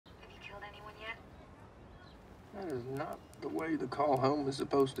That is not the way the call home is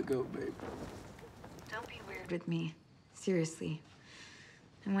supposed to go, babe. Don't be weird with me. Seriously.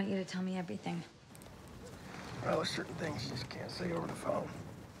 I want you to tell me everything. Well, there's certain things you just can't say over the phone.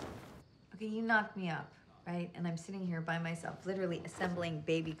 Okay, you knocked me up, right? And I'm sitting here by myself, literally assembling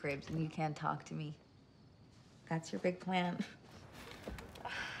baby cribs, and you can't talk to me. That's your big plan. You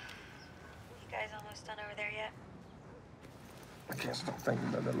guys almost done over there yet? I can't stop thinking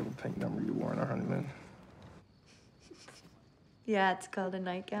about that little pink number you wore on our honeymoon. Yeah, it's called a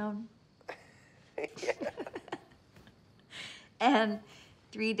nightgown. Yeah. And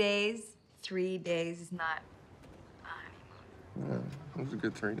 3 days is not a honeymoon. Yeah, it was a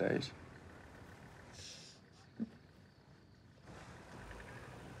good 3 days.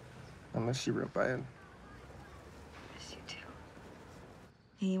 I miss you real bad. Miss you too.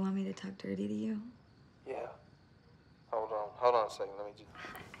 Hey, you want me to talk dirty to you? Yeah. Hold on a second. Let me just.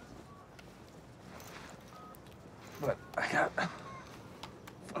 But I got a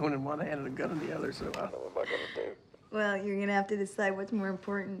phone in one hand and a gun in the other, so I don't know what am I gonna do. Well, you're gonna have to decide what's more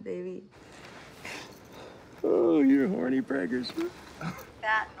important, baby. Oh, you're horny preggers.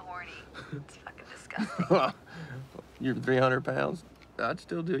 Fat and horny. It's fucking disgusting. You're 300 pounds. I'd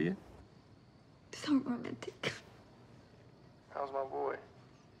still do you. So romantic. How's my boy?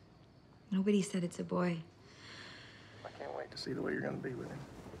 Nobody said it's a boy. I can't wait to see the way you're gonna be with him.